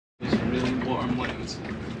warm winds.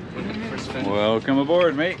 Welcome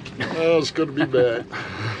aboard, mate. Oh, it's good to be back.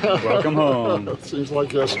 Welcome home. It seems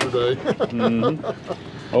like yesterday.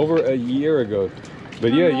 Over a year ago.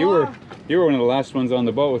 But yeah, you were one of the last ones on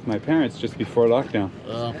the boat with my parents just before lockdown.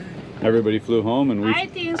 Everybody flew home and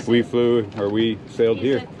we sailed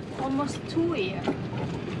here. Almost 2 years.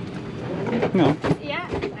 No. Yeah,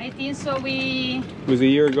 I think so. It was a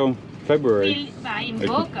year ago, February. In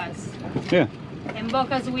Bocas. Yeah. In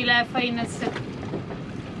Bocas we left in a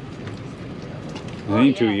I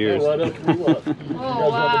think 2 years. Oh, right after we left. You guys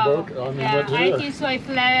wow. went to Boca? Yeah, I think so. I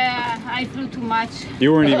flew too much.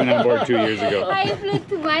 You weren't even on board 2 years ago. I flew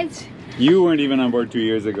too much. You weren't even on board 2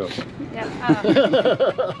 years ago. Yeah.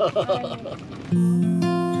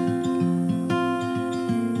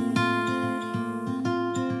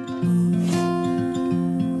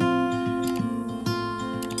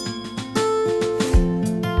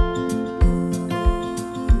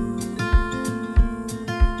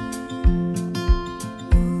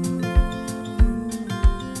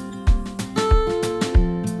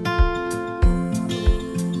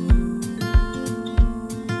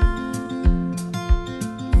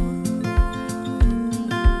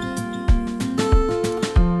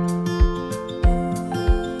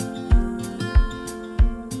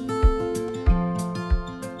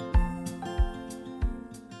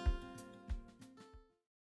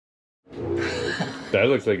 That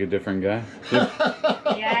looks like a different guy.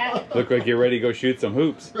 Yeah. Look like you're ready to go shoot some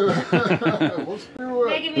hoops. Let's do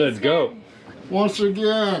it. Let's go. Once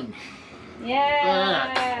again.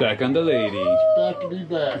 Yeah. Back on the lady. Back to be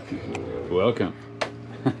back. Welcome.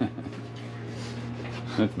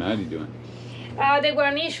 What's Maddie doing? The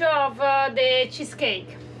garnish of the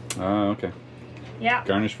cheesecake. Oh, okay. Yeah.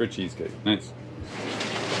 Garnish for cheesecake. Nice.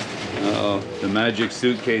 Uh-oh, the magic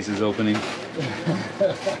suitcase is opening.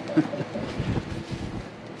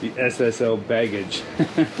 The SSL baggage.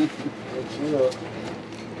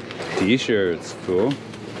 T-shirts, cool.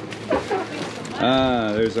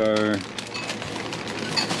 Ah, there's our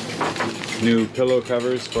new pillow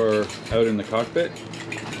covers for out in the cockpit.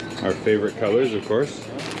 Our favorite colors, of course.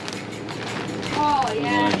 Oh,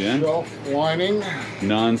 yeah. Shelf lining.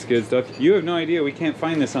 Non-skid stuff. You have no idea, we can't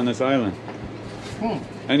find this on this island.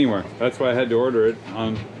 Anywhere. That's why I had to order it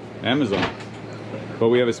on Amazon. But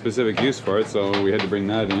we have a specific use for it, so we had to bring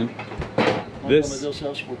that in.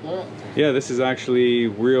 Yeah, this is actually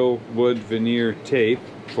real wood veneer tape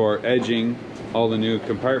for edging all the new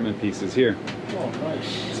compartment pieces here. Oh,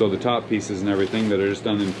 nice. So the top pieces and everything that are just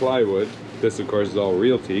done in plywood. This, of course, is all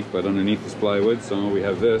real teak, but underneath is plywood, so we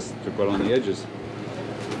have this to put on the edges.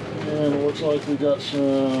 And it looks like we got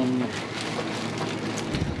some...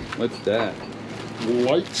 What's that?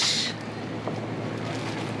 Lights.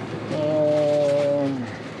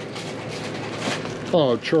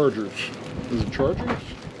 Oh, chargers. Is it chargers?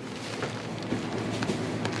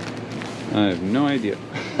 I have no idea.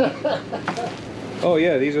 Oh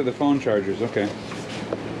yeah, these are the phone chargers, okay.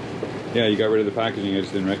 Yeah, you got rid of the packaging, I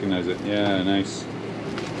just didn't recognize it. Yeah, nice.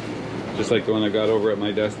 Just like the one I got over at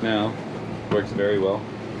my desk now. Works very well.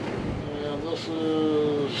 And this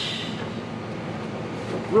is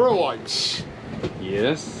grow lights.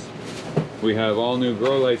 Yes. We have all new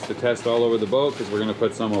grow lights to test all over the boat because we're going to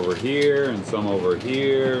put some over here and some over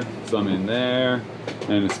here, some in there,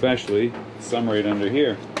 and especially some right under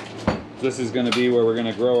here. This is going to be where we're going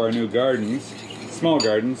to grow our new gardens, small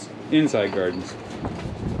gardens, inside gardens.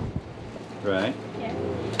 Right? Yeah.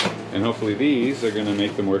 And hopefully these are going to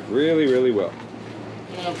make them work really, really well.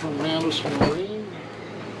 And from Manus Marine.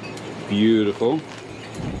 Beautiful.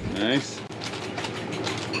 Nice.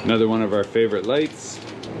 Another one of our favorite lights.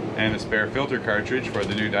 And a spare filter cartridge for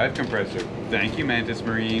the new dive compressor. Thank you, Mantis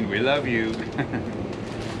Marine. We love you.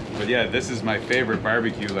 But yeah, this is my favorite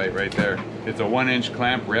barbecue light right there. It's a 1-inch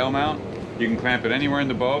clamp rail mount. You can clamp it anywhere in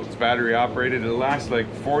the boat. It's battery operated. It'll last like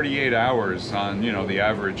 48 hours on, you know, the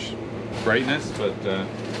average brightness, but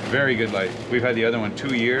very good light. We've had the other one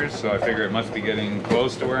 2 years, so I figure it must be getting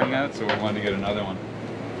close to wearing out, so we wanted to get another one.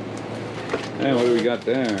 And what do we got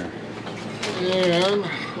there? And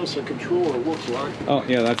that's a controller, looks like. Oh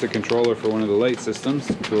yeah, that's a controller for one of the light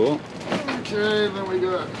systems. Cool. Okay, then we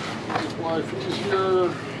got Make Life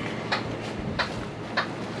Easier.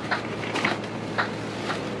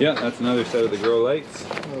 Yeah, that's another set of the grow lights.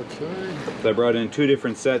 Okay. So I brought in 2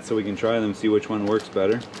 different sets so we can try them, see which one works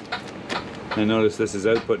better. And notice this is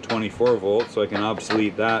output 24 volts, so I can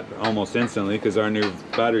obsolete that almost instantly because our new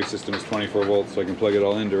battery system is 24 volts, so I can plug it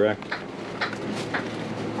all in direct.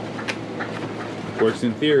 Works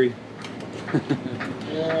in theory.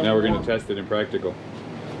 Now we're going to test it in practical.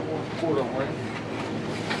 We got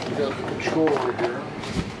the controller here.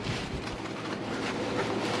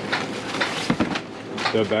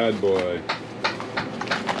 The bad boy.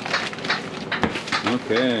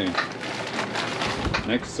 Okay.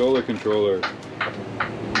 Next solar controller.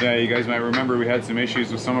 Yeah, you guys might remember we had some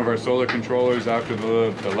issues with some of our solar controllers after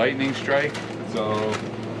the lightning strike. So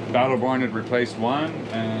Battleborn had replaced one,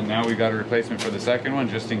 and now we got a replacement for the second one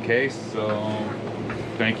just in case. So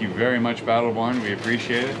thank you very much, Battleborn. We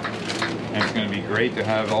appreciate it. And it's going to be great to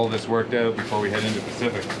have all this worked out before we head into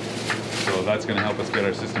Pacific. So that's going to help us get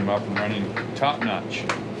our system up and running top notch.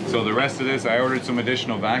 So the rest of this, I ordered some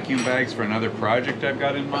additional vacuum bags for another project I've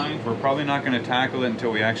got in mind. We're probably not going to tackle it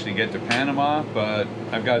until we actually get to Panama, but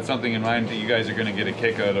I've got something in mind that you guys are going to get a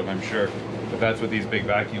kick out of, I'm sure. But that's what these big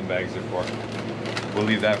vacuum bags are for. We'll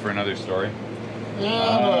leave that for another story. And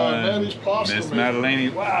Maddie's pasta Miss maker.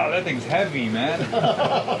 Madeleine, wow, that thing's heavy, man.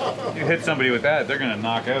 You hit somebody with that, they're going to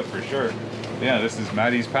knock out for sure. Yeah, this is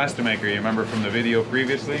Maddie's pasta maker. You remember from the video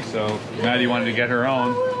previously? So Maddie wanted to get her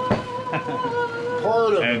own.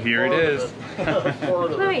 Part of And here it is.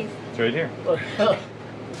 Part of Nice. It's right here.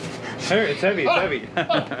 There, it's heavy, it's heavy.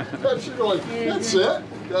 That's, you're like, that's it?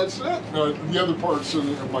 That's it? No, the other part's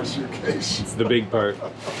in my suitcase. It's the big part.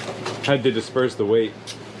 Had to disperse the weight.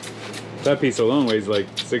 That piece alone weighs like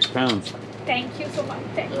 6 pounds. Thank you so much.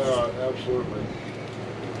 Thanks. Yeah, absolutely.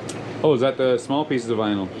 Oh, is that the small pieces of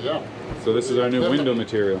vinyl? Yeah. So this is our new window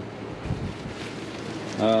material.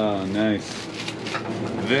 Oh, nice.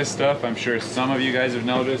 This stuff, I'm sure some of you guys have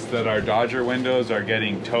noticed that our Dodger windows are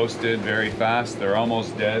getting toasted very fast. They're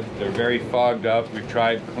almost dead. They're very fogged up. We've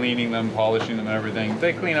tried cleaning them, polishing them and everything.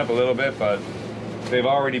 They clean up a little bit, but they've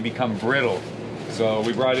already become brittle. So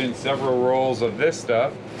we brought in several rolls of this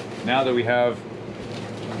stuff. Now that we have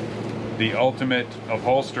the ultimate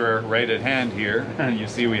upholsterer right at hand here, you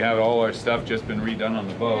see we have all our stuff just been redone on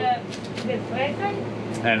the boat.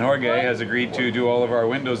 And Jorge has agreed to do all of our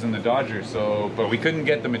windows in the Dodger, but we couldn't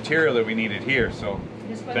get the material that we needed here, so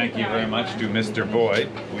thank you very much to Mr. Boyd.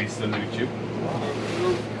 We salute you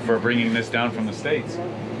for bringing this down from the States.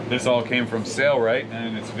 This all came from Sailrite,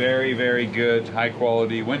 and it's very, very good, high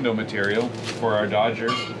quality window material for our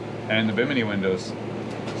Dodger and the Bimini windows.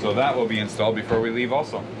 So that will be installed before we leave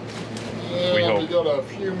also. And We hope. we got a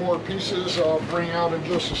few more pieces I'll bring out in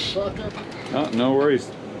just a second. Oh, no worries.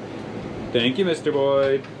 Thank you, Mr.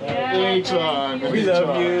 Boyd. Anytime. We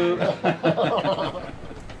love you.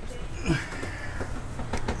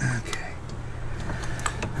 Okay.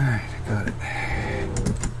 Alright, I got it.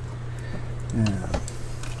 Yeah.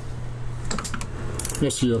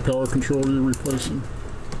 That's the power controller you're replacing?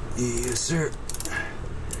 Yes, sir.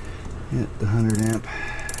 Yeah, the 100 amp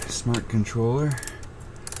smart controller.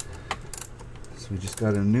 So we just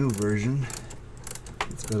got a new version.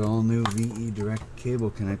 It's got all new VE direct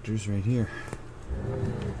cable connectors right here.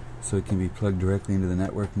 So it can be plugged directly into the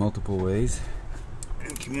network multiple ways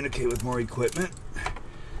and communicate with more equipment.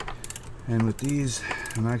 And with these,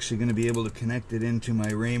 I'm actually going to be able to connect it into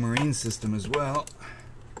my Ray Marine system as well.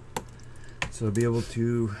 So I'll be able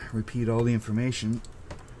to repeat all the information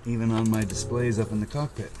even on my displays up in the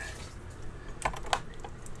cockpit.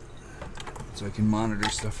 So I can monitor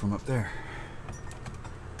stuff from up there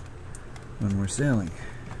when we're sailing.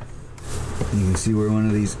 And you can see where one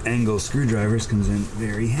of these angle screwdrivers comes in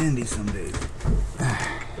very handy some days.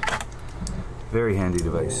 Very handy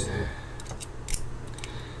device.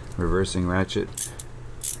 Reversing ratchet.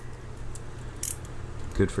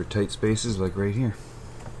 Good for tight spaces like right here.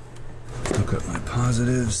 Look up my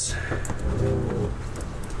positives.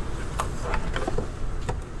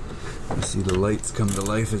 You see the lights come to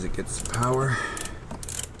life as it gets power.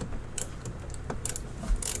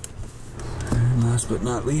 And last but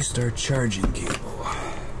not least, our charging cable.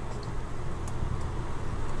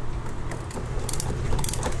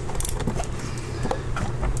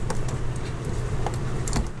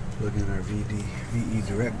 Plug in our VE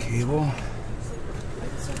direct cable.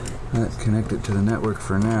 Let's connect it to the network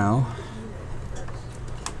for now.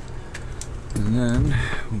 And then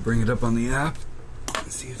we'll bring it up on the app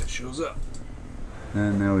and see if it shows up.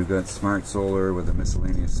 And now we've got Smart Solar with a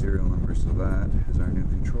miscellaneous serial number, so that is our new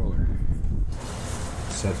controller.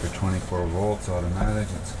 Set for 24 volts automatic,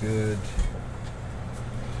 that's good.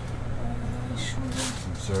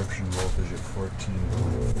 Absorption voltage at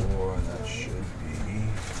 14.4, that should be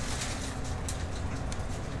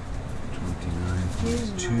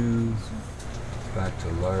 29.2. Back to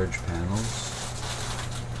large panels.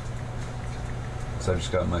 So I've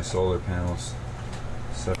just got my solar panels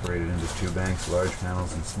separated into two banks, large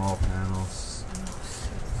panels and small panels.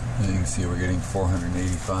 And you can see we're getting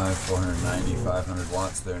 485, 490, 500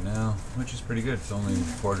 watts there now, which is pretty good. It's only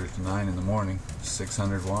 8:45 in the morning,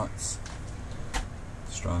 600 watts.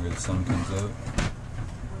 The stronger the sun comes out.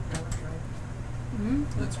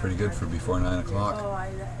 That's pretty good for before 9 o'clock.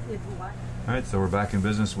 Alright, so we're back in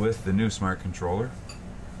business with the new smart controller.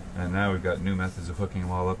 And now we've got new methods of hooking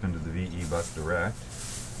them all up into the VE bus direct.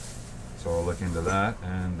 So I'll look into that,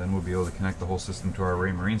 and then we'll be able to connect the whole system to our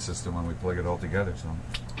Ray Marine system when we plug it all together. So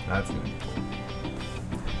that's good.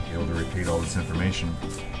 Be able to repeat all this information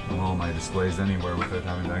on all my displays anywhere without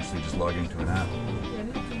having to actually just log into an app.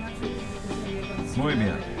 Muy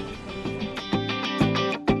bien.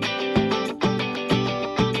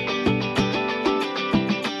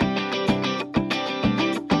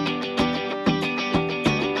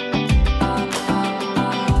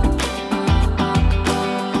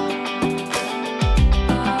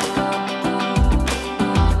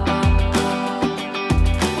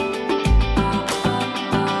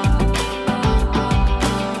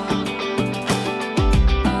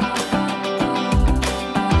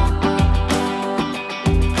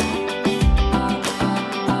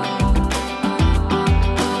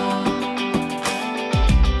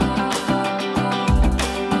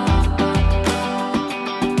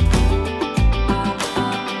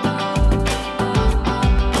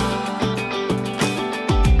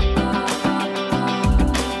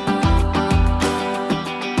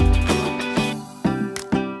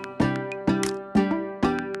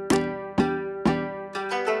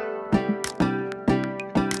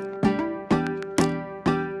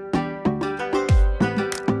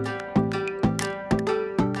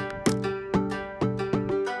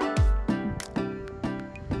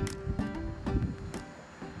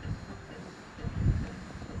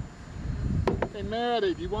 Hey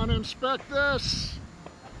Maddie, do you want to inspect this?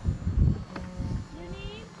 You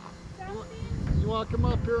need something? You want to come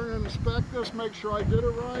up here and inspect this, make sure I did it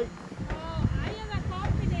right? Oh, I have a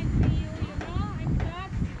confidence in you, you know? I'm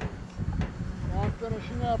trust you. I'm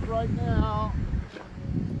finishing up right now.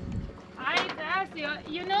 I trust you.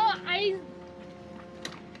 You know, I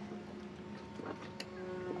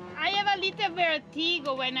have a little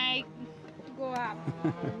vertigo when I go up.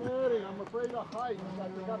 Maddie, I'm afraid of heights. I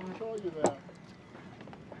forgot to tell you that.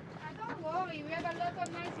 Don't worry, we have a lot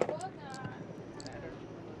of nice water.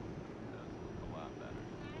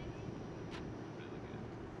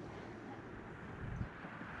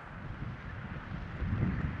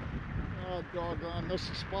 Oh, doggone, this is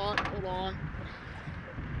the spot. Hold on.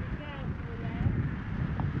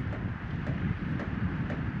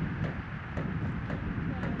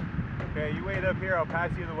 Okay, you wait up here, I'll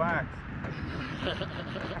pass you the wax.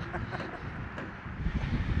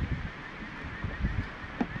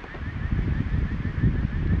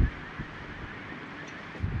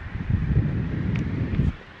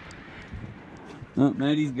 Oh,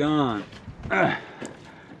 Maddie's gone.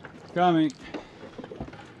 Coming.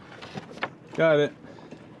 Got it.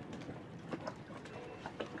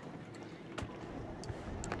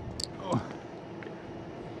 Oh.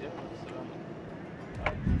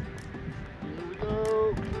 Here we go.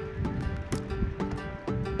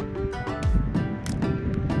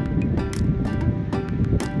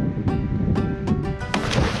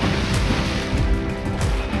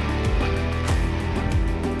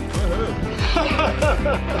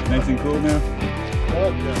 Nice and cool now.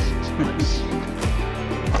 Oh, yes, it's nice.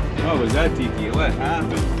 What was that, Tiki? What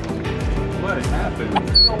happened? What happened?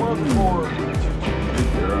 Go up for it. Good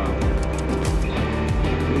girl.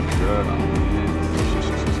 Good girl, man.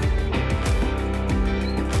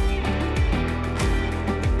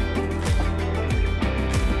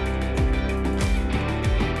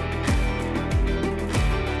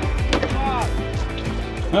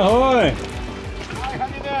 Ahoy! Hi, how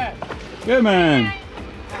you doing? Good man.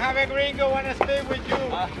 I have a gringo want to stay with you.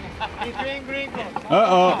 He's doing gringo.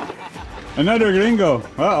 Uh-oh. Another gringo.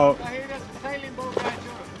 Uh-oh. So he's a sailing boat guy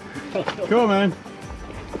too. Cool, man.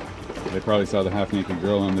 They probably saw the half-naked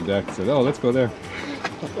girl on the deck and said, oh, let's go there.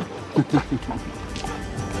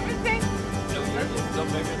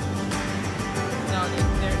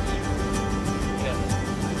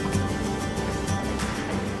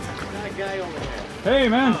 That guy over there. Hey,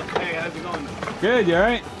 man. Oh, hey, how's it going? Good, you all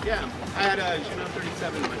right? Yeah, I had a Juno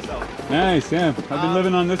 37 myself. Nice, yeah. I've been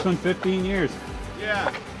living on this one 15 years.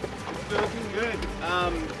 Yeah, it's looking good.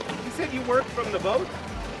 You said you work from the boat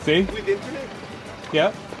See? with internet?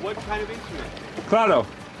 Yep. What kind of internet? Claro.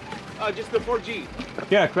 Just the 4G.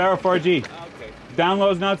 Yeah, Claro 4G. Okay,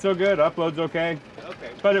 Download's not so good, upload's okay. okay.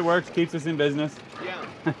 But it works, keeps us in business.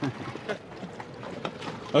 Yeah.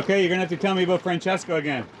 Okay, you're gonna have to tell me about Francesco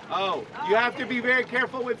again. Oh, you have to be very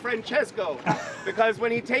careful with Francesco because when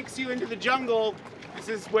he takes you into the jungle, this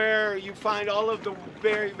is where you find all of the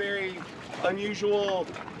very, very unusual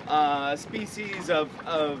species of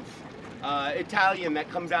Italian that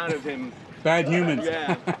comes out of him. Bad humans.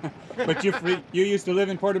 Yeah. But you used to live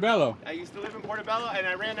in Portobello. I used to live in Portobello, and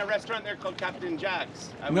I ran a restaurant there called Captain Jack's.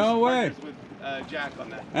 I No was way. partners with Jack on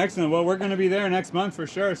that. Excellent. Well, we're going to be there next month for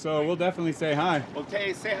sure, so we'll definitely say hi. Well,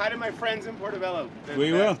 say hi to my friends in Portobello. They're We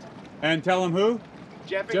the will. best. And tell them who?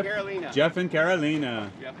 Jeff and Carolina. Jeff and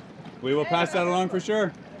Carolina. Yep. We will pass that along for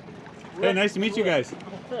sure. Hey, nice to meet you guys.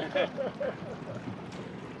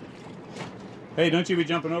 Hey, don't you be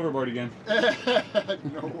jumping overboard again.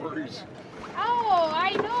 No worries. Oh,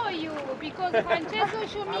 I know you because Francesco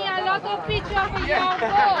showed me a lot of pictures of your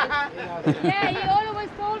boat. Yeah, he always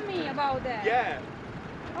told me about that. Yeah.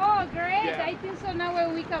 Oh, great. Yeah. I think so now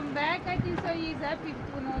when we come back, I think so he's happy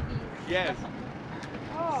to know this. Yes.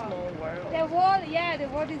 Oh, Small world. the world, yeah, the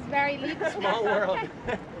world is very little. Small world.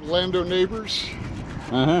 Orlando neighbors.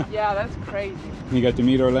 Uh-huh. Yeah, that's crazy. You got to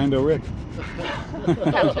meet Orlando Rick.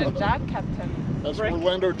 Captain Jack, Captain. That's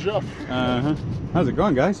Orlando Jeff. Uh-huh. How's it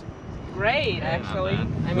going, guys? Great, actually. I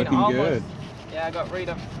mean, Looking almost. good. Yeah, I got rid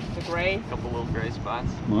of the gray. Couple little gray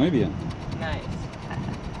spots. Muy bien. Nice.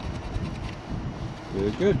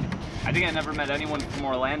 Good, good. I think I never met anyone from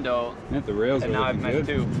Orlando, Yeah, the rails and are now I've looking met good.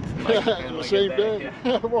 two. Like, On the look same at day. that,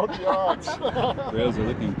 yeah. Watch the odds. Rails are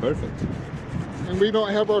looking perfect. And we don't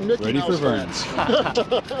have our Mickey Ready Mouse for hats. Looks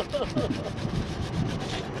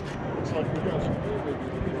like we got some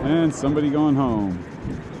good. And somebody going home.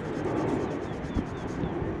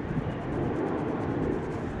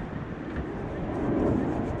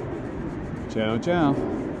 Ciao, ciao.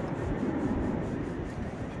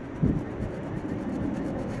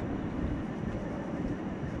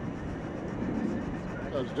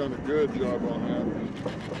 Guys done a good job on that.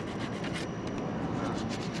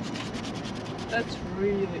 That's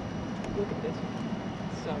really. Look at this.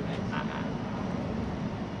 So nice.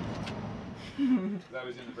 That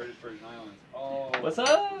was in the British Virgin Islands. Oh. What's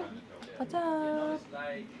up? What's up?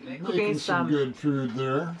 Making some good food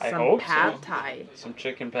there. I Some hope pad so. thai. Some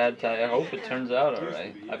chicken pad thai. I hope it turns out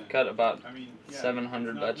alright. I've cut about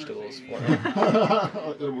 700 vegetables for it.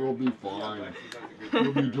 It will be fine.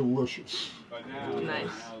 It'll be delicious. But now, Nice.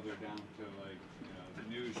 now they're down to like, the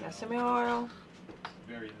news. Sesame oil.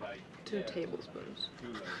 Very light. 2 tablespoons.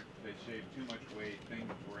 Too light. They shave too much weight.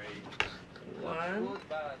 Things break. 1,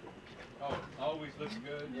 Oh, always looks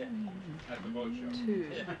good at the boat show. 2.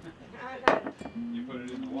 You put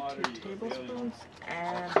it in the water. 2 tablespoons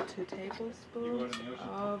and 2 tablespoons in the ocean.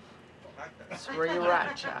 of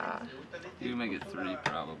sriracha. You make it 3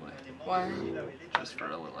 probably. Why? Just for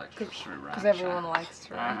a little extra sriracha. Because everyone likes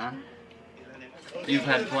sriracha. Uh-huh. You've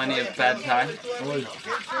had plenty of pad thai, Oh yeah.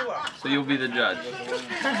 so you'll be the judge.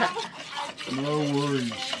 No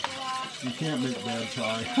worries. You can't make bad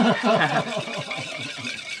Thai.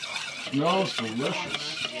 Smells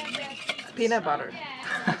delicious. Peanut butter.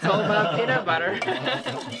 It's all about peanut butter.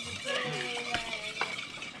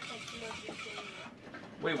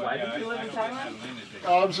 Wait, why did you live in Thailand?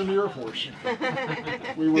 I was in the Air Force.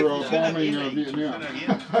 We were bombing Vietnam.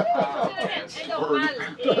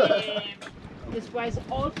 Después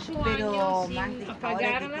 8 Pero años Magdi, sin ahora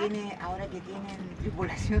apagarla. que tienen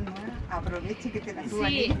tripulación nueva, aproveche que te la suban.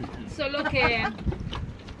 Sí, solo que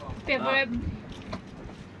pero,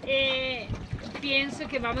 pienso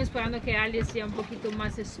que vamos esperando que alguien sea un poquito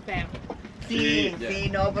más experto. Sí, sí,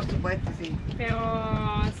 no, por supuesto, sí. Pero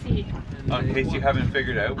sí. In case you haven't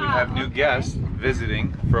figured out, we have new guests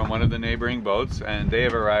visiting from one of the neighboring boats, and they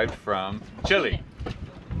have arrived from Chile.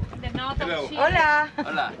 The north of Chile. Hola.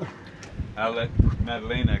 Hola. I'll let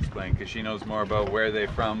Madalena explain because she knows more about where they're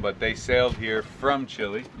from, but they sailed here from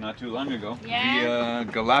Chile not too long ago via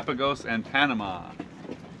Galapagos and Panama.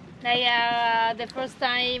 They are the first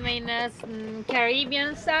time in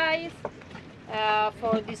Caribbean side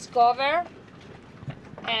for discover,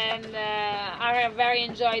 and I very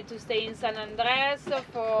enjoyed to stay in San Andres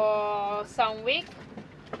for some week.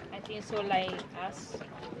 I think so, like us,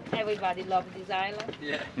 everybody loves this island.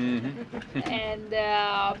 Yeah. And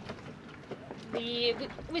we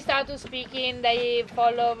started speaking. They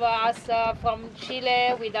follow us from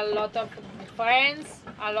Chile with a lot of friends,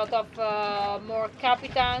 a lot of more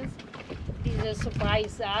captains. This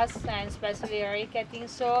surprised us, and especially Eric, I think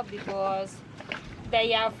so, because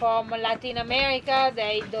they are from Latin America.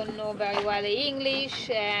 They don't know very well English,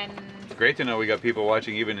 and Great to know we got people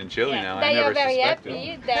watching even in Chile now. I they never are very suspected.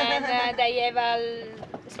 happy. Then they have a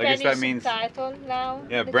Spanish that means- title now.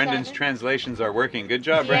 Yeah, the Brendan's channel. translations are working. Good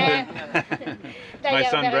job, Yeah. Brendan. They My are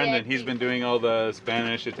son very Brendan, happy. he's been doing all the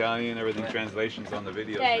Spanish, Italian, everything translations on the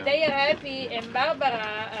videos. now. They are happy, and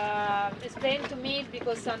Barbara explained to me,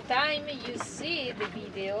 because sometimes you see the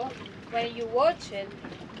video, when you watch it,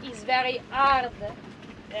 it's very hard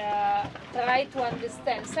try to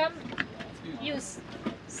understand.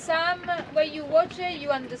 when you watch it, you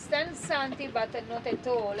understand something, but not at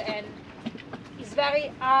all, and it's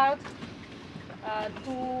very hard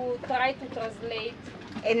to try to translate.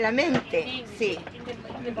 En la mente, sí. In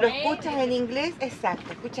the Lo brain, escuchas en inglés,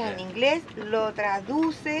 exacto, escuchas en inglés, lo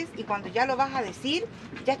traduces y cuando ya lo vas a decir,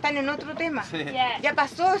 ya están en otro tema. Yeah. Ya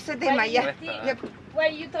pasó ese tema, ya.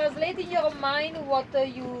 When you translate in your mind what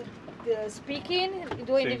you speaking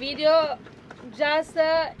during the Sí. video, just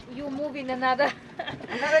you move in another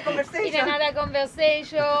conversation. in another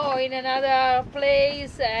conversation or in another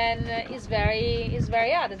place, and it's very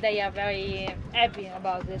hard. They are very happy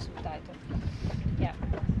about the subtitle. Yeah,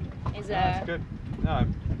 it's No, that's good. No,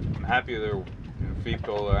 I'm happy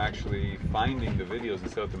people are actually finding the videos in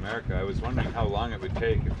South America. I was wondering how long it would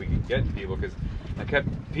take if we could get people, because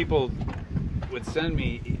people would send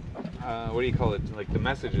me, what do you call it, like the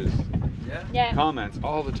messages, yeah. comments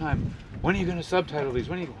all the time. When are you going to subtitle these?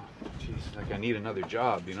 When are you? Jeez, like I need another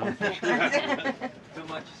job, you know? Too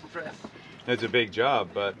much stress. It's a big job,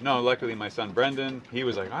 but no, luckily my son Brendan, he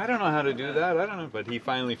was like, I don't know how to do that, I don't know, but he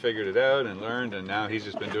finally figured it out and learned, and now he's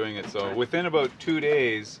just been doing it. So within about 2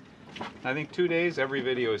 days, I think 2 days, every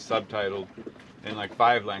video is subtitled in like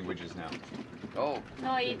 5 languages now. Oh.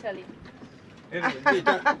 No, Italy. Italy.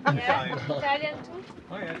 Yeah, Italian too.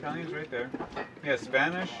 Oh yeah, Italian's right there. Yeah,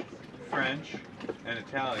 Spanish, French, and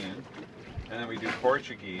Italian, and then we do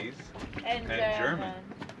Portuguese And German.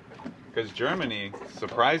 Because Germany,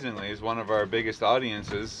 surprisingly, is one of our biggest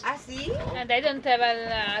audiences. Ah, sí? And they don't have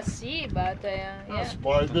a C, but yeah. That's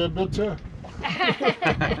why I did bitte.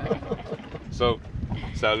 So,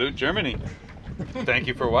 salute Germany. Thank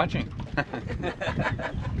you for watching.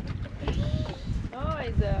 Oh,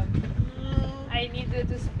 it's I needed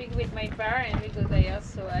to speak with my parents because they are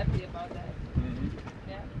so happy about that.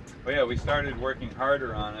 Yeah. Well, yeah, we started working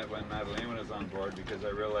harder on it when Madeleine was on board because I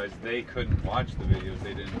realized they couldn't watch the videos,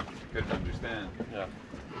 they couldn't understand. Yeah.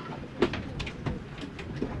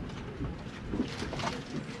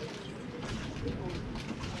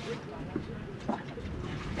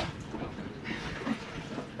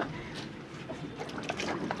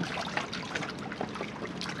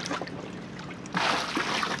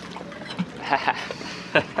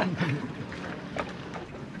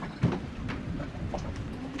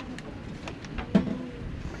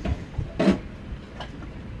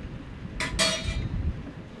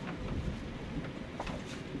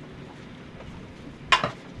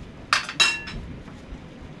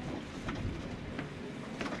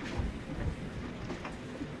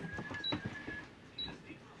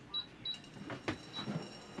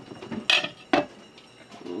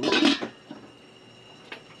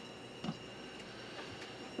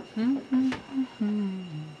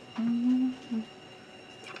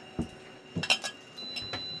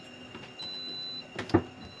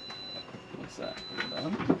 What's that?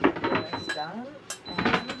 Done? Yeah, it's done.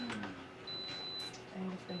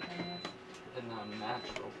 And now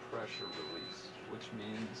natural pressure release, which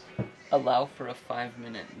means allow for a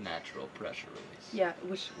 5-minute natural pressure release. Yeah,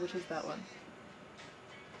 which is that one?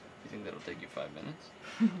 You think that'll take you 5 minutes?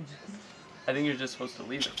 I think you're just supposed to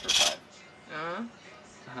leave it for 5.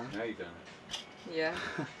 Now you've done Yeah.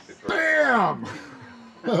 it. Bam!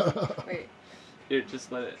 Wait. Here, just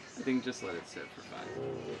let it sit for 5.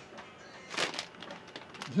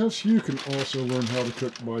 Yes, you can also learn how to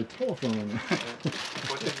cook by telephone.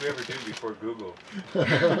 What did we ever do before Google?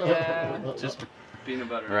 Yeah. Just peanut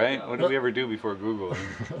butter. Right? What did we ever do before Google? It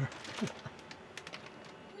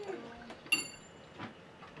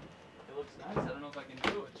looks nice. I don't know if I can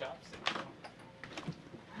do it with chopsticks.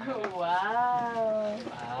 Wow.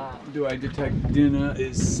 Do I detect dinner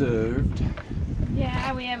is served?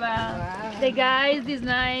 Yeah, we have the guys this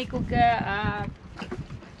night cook Pad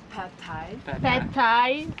Thai. pad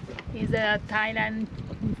thai. Is a Thailand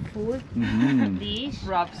food dish.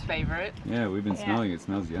 Rob's favorite. Yeah, we've been Yeah. smelling it. It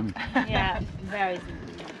smells yummy. Yeah, very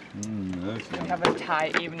That's We yummy. have a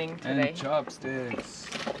Thai evening today. And chopsticks.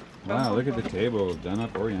 Wow, look at the table. Done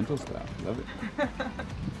up Oriental style. Love it.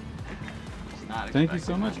 Thank you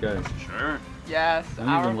so much, guys. Sure. Yes, I've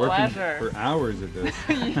our been working pleasure. for hours at this.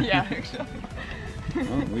 Yeah, actually.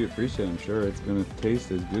 Well, we appreciate it. I'm sure it's going to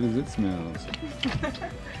taste as good as it smells.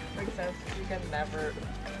 Makes sense. You can never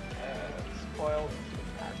spoil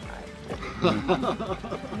Pad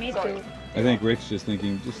Thai. Me Sorry. too. I think Rick's just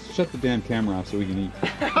thinking, just shut the damn camera off so we can eat.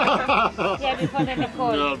 Yeah, before the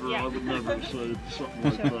Nicole. Never, Yeah. I would never say something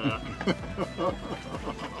like that. All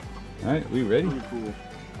right, we ready? Pretty cool.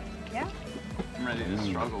 Yeah. I'm ready to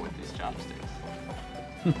struggle with these chopsticks.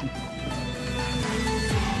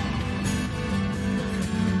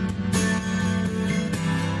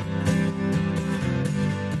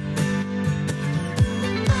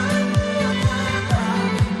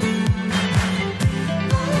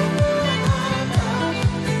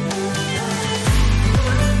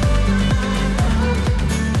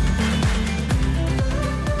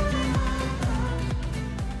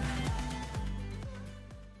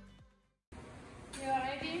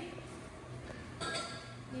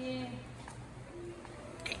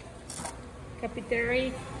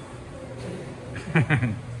 Terry.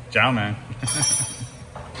 Ciao, man.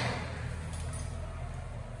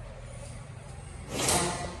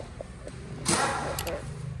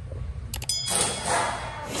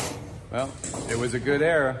 Well, it was a good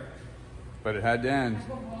era, but it had to end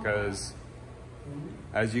because,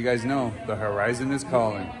 as you guys know, the horizon is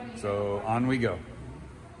calling. So on we go.